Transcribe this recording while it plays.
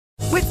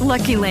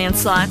Lucky Land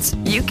Slots,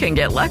 you can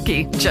get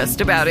lucky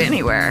just about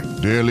anywhere.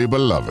 Dearly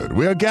beloved,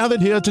 we are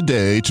gathered here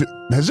today to...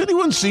 Has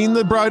anyone seen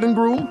the bride and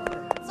groom?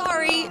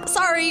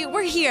 Sorry,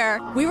 we're here.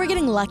 We were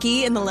getting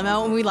lucky in the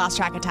limo and we lost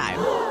track of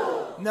time.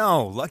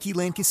 No, Lucky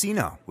Land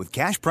Casino, with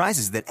cash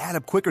prizes that add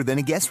up quicker than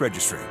a guest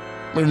registry.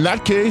 In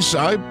that case,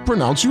 I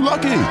pronounce you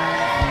lucky.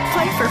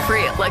 Play for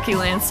free at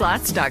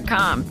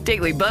LuckyLandSlots.com.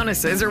 Daily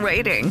bonuses are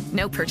waiting.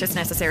 No purchase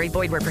necessary.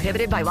 Void where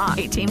prohibited by law.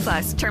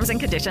 18+. Terms and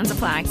conditions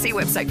apply. See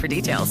website for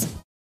details.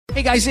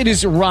 Hey guys, it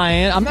is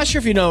Ryan. I'm not sure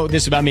if you know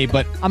this about me,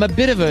 but I'm a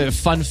bit of a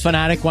fun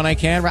fanatic when I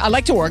can. I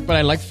like to work, but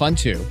I like fun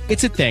too.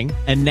 It's a thing.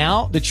 And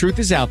now the truth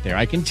is out there.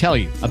 I can tell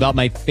you about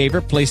my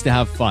favorite place to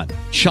have fun.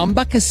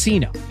 Chumba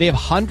Casino. They have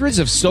hundreds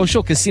of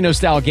social casino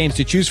style games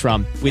to choose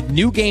from with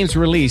new games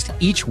released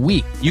each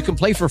week. You can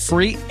play for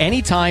free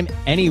anytime,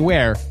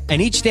 anywhere.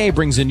 And each day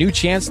brings a new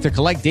chance to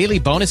collect daily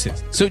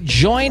bonuses. So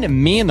join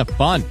me in the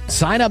fun.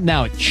 Sign up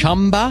now at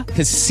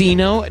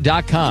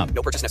ChumbaCasino.com.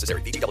 No purchase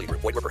necessary. VGW.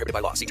 Void where prohibited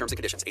by law. See terms and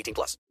conditions.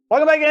 18+.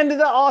 Welcome back into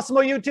the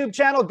Awesemo YouTube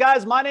channel.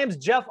 Guys, my name's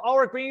Jeff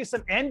Ulrich, bringing you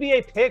some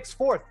NBA picks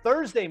for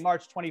Thursday,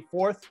 March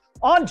 24th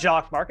on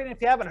Jock Market. And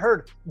if you haven't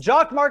heard,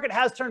 Jock Market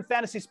has turned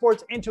fantasy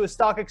sports into a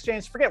stock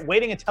exchange. Forget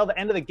waiting until the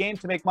end of the game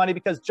to make money,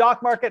 because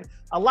Jock Market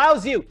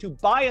allows you to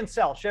buy and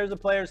sell shares of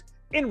players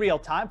in real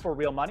time for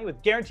real money with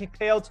guaranteed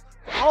payouts.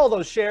 All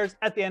those shares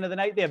at the end of the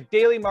night. They have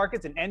daily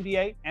markets in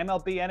NBA,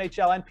 MLB,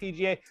 NHL, and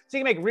PGA. So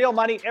you can make real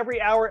money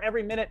every hour,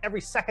 every minute,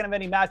 every second of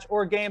any match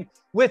or game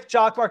with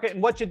Jock Market.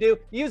 And what you do,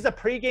 you use the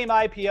pregame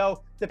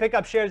IPO to pick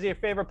up shares of your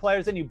favorite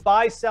players, and you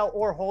buy, sell,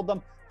 or hold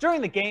them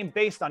during the game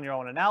based on your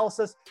own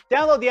analysis.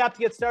 Download the app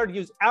to get started.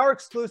 Use our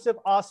exclusive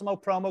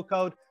Awesemo promo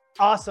code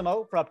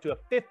Awesemo for up to a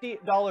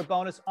 $50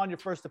 bonus on your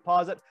first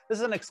deposit. This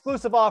is an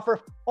exclusive offer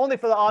only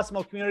for the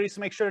Awesemo community, so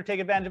make sure to take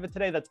advantage of it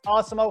today. That's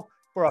Awesemo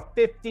for a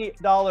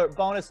 $50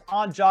 bonus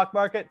on Jock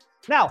Market.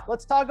 Now,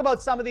 let's talk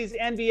about some of these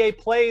NBA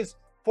plays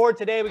for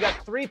today. We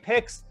got 3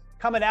 picks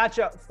coming at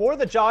you for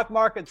the Jock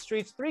Market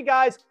streets. 3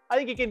 guys I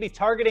think you can be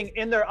targeting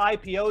in their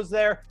IPOs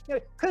there.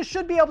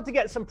 Should be able to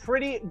get some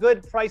pretty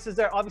good prices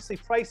there. Obviously,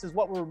 price is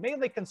what we're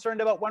mainly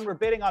concerned about when we're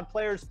bidding on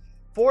players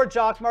for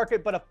Jock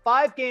Market, but a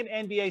 5-game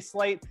NBA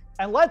slate.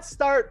 And let's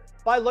start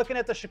by looking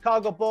at the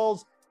Chicago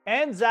Bulls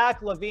and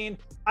Zach LaVine.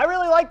 I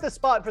really like the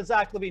spot for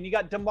Zach LaVine. You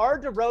got DeMar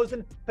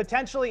DeRozan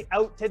potentially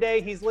out today.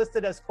 He's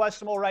listed as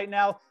questionable right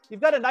now.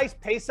 You've got a nice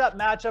pace-up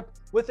matchup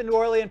with the New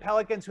Orleans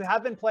Pelicans, who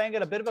have been playing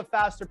at a bit of a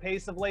faster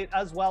pace of late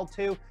as well,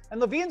 too. And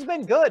LaVine's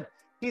been good.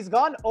 He's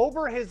gone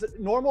over his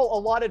normal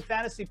allotted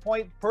fantasy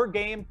point per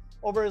game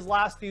over his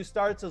last few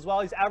starts as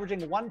well. He's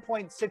averaging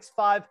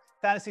 1.65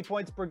 fantasy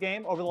points per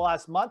game over the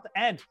last month.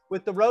 And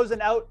with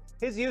DeRozan out,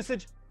 his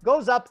usage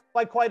goes up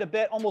by quite a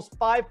bit, almost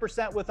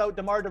 5% without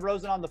DeMar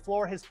DeRozan on the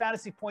floor. His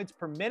fantasy points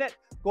per minute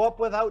go up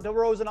without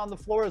DeRozan on the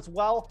floor as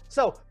well.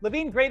 So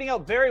LaVine grading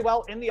out very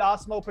well in the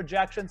Awesemo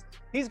projections.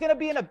 He's going to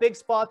be in a big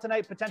spot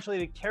tonight, potentially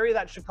to carry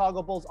that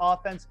Chicago Bulls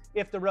offense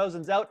if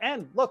DeRozan's out.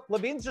 And look,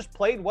 LaVine's just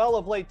played well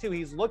of late too.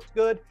 He's looked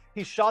good.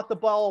 He's shot the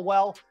ball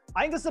well.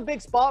 I think this is a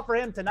big spot for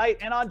him tonight.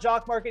 And on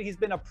Jock Market, he's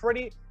been a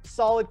pretty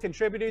solid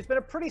contributor. He's been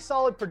a pretty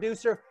solid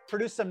producer,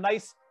 produced some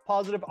nice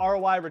positive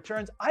ROI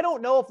returns. I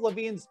don't know if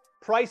LaVine's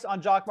price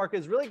on Jock Market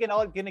is really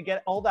going to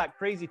get all that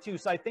crazy too.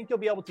 So I think you'll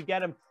be able to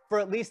get him for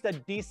at least a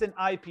decent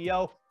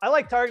IPO. I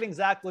like targeting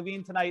Zach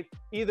LaVine tonight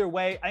either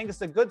way. I think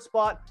it's a good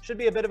spot. Should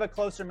be a bit of a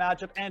closer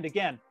matchup. And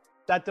again,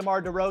 that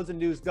DeMar DeRozan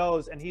news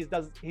goes and he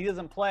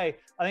doesn't play,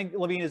 I think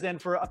LaVine is in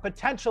for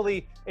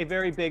potentially a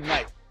very big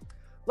night.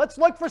 Let's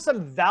look for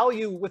some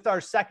value with our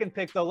second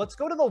pick, though. Let's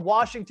go to the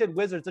Washington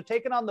Wizards. They're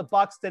taking on the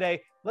Bucks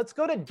today. Let's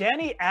go to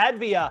Denny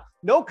Advia.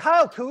 No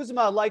Kyle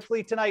Kuzma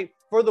likely tonight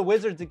for the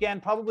Wizards.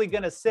 Again, probably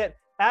going to sit.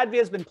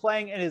 Advia's been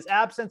playing in his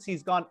absence.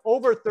 He's gone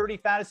over 30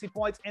 fantasy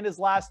points in his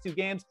last 2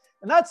 games.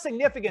 And that's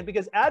significant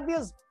because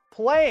Advia's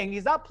playing.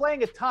 He's not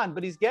playing a ton,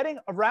 but he's getting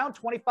around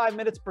 25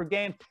 minutes per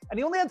game. And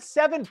he only had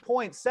 7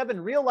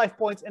 real-life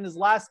points in his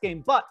last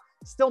game. But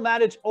still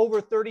managed over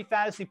 30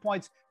 fantasy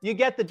points. You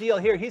get the deal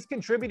here. He's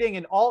contributing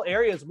in all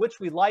areas, which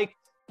we like.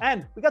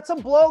 And we got some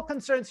blow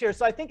concerns here.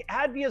 So I think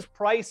Advia's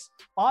price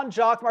on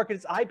Jock Market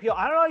is IPO.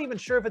 I'm not even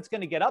sure if it's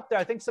going to get up there.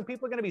 I think some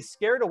people are going to be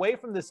scared away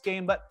from this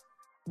game. But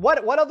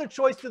what other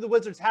choice do the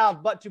Wizards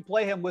have but to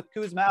play him with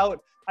Kuzma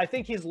out? I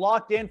think he's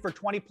locked in for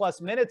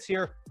 20-plus minutes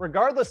here,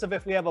 regardless of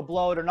if we have a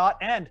blowout or not.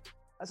 And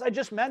as I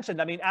just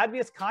mentioned, I mean,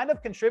 Advia's kind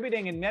of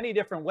contributing in many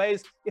different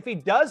ways. If he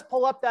does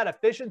pull up that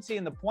efficiency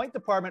in the point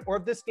department, or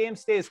if this game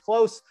stays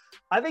close,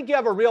 I think you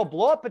have a real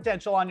blow-up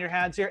potential on your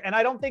hands here. And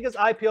I don't think his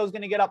IPO is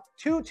going to get up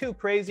too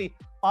crazy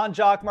on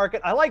Jock Market.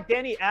 I like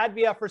Denny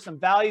Advia for some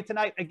value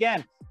tonight.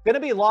 Again, going to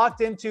be locked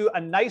into a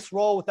nice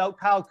role without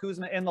Kyle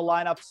Kuzma in the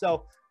lineup.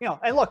 So,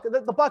 and look,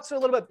 the Bucks are a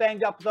little bit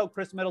banged up without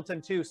Chris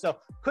Middleton too. So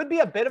could be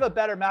a bit of a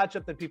better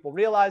matchup than people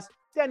realize.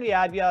 Denny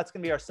Advia, that's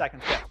going to be our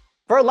second pick.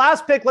 For our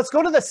last pick, let's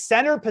go to the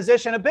center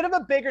position, a bit of a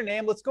bigger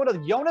name. Let's go to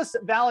Jonas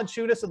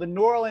Valanciunas of the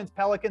New Orleans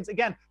Pelicans.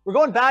 Again, we're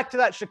going back to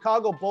that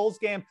Chicago Bulls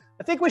game.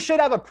 I think we should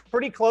have a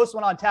pretty close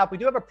one on tap. We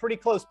do have a pretty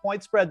close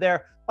point spread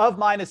there of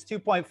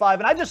 -2.5.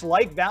 And I just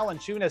like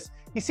Valanciunas.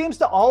 He seems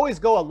to always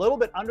go a little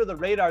bit under the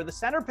radar. The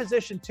center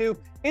position too,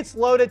 it's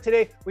loaded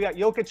today. We got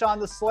Jokic on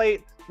the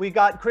slate. We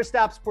got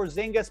Kristaps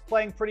Porzingis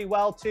playing pretty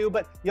well too.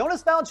 But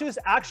Jonas Valanciunas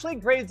actually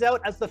grades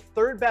out as the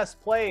third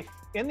best play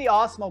in the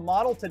Osmo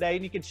model today.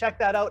 And you can check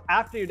that out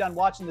after you're done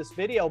watching this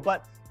video.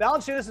 But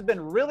Valanciunas has been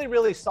really,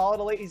 really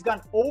solid lately. He's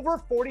gotten over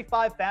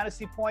 45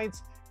 fantasy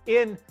points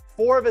in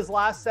 4 of his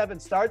last 7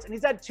 starts, and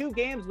he's had 2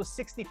 games with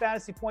 60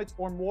 fantasy points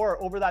or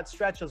more over that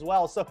stretch as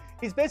well. So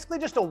he's basically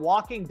just a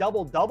walking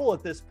double-double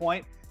at this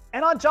point.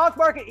 And on Jock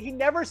Market, he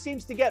never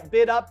seems to get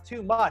bid up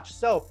too much.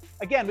 So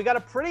again, we got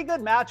a pretty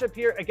good matchup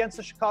here against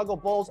the Chicago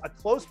Bulls, a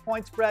close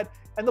point spread,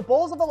 and the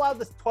Bulls have allowed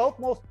the 12th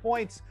most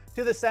points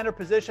to the center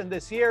position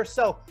this year.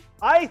 So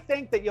I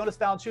think that Jonas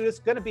Valanciunas is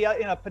going to be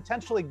in a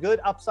potentially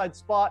good upside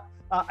spot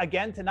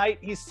again tonight.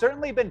 He's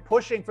certainly been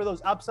pushing for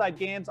those upside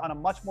games on a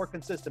much more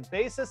consistent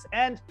basis.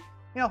 And,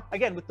 you know,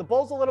 again, with the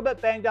Bulls a little bit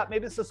banged up,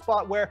 maybe it's a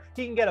spot where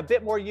he can get a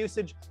bit more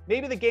usage.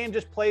 Maybe the game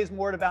just plays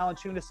more to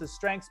Valanciunas'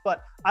 strengths,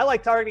 but I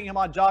like targeting him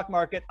on Jock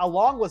Market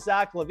along with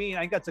Zach LaVine.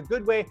 I think that's a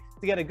good way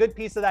to get a good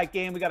piece of that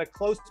game. We got a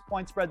close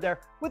point spread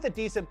there with a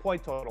decent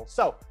point total.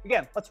 So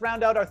again, let's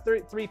round out our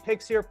three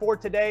picks here for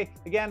today.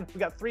 Again, we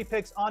got 3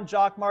 picks on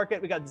Jock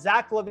Market. We got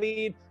Zach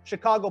LaVine,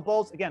 Chicago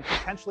Bulls. Again,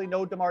 potentially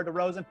no DeMar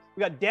DeRozan.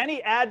 We got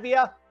Denny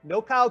Advia,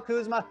 no Kyle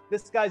Kuzma.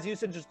 This guy's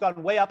usage has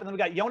gone way up. And then we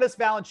got Jonas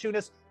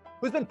Valanciunas,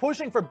 who's been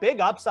pushing for big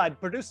upside,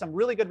 produced some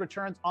really good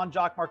returns on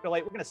Jock Market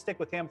late. We're going to stick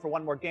with him for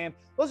one more game.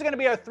 Those are going to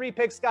be our 3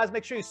 picks, guys.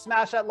 Make sure you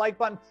smash that like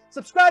button.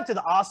 Subscribe to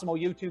the Osmo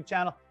YouTube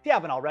channel if you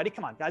haven't already.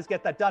 Come on, guys,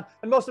 get that done.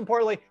 And most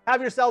importantly,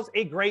 have yourselves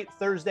a great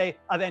Thursday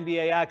of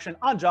NBA action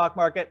on Jock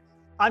Market.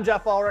 I'm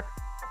Jeff Ulrich,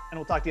 and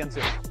we'll talk to you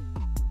soon.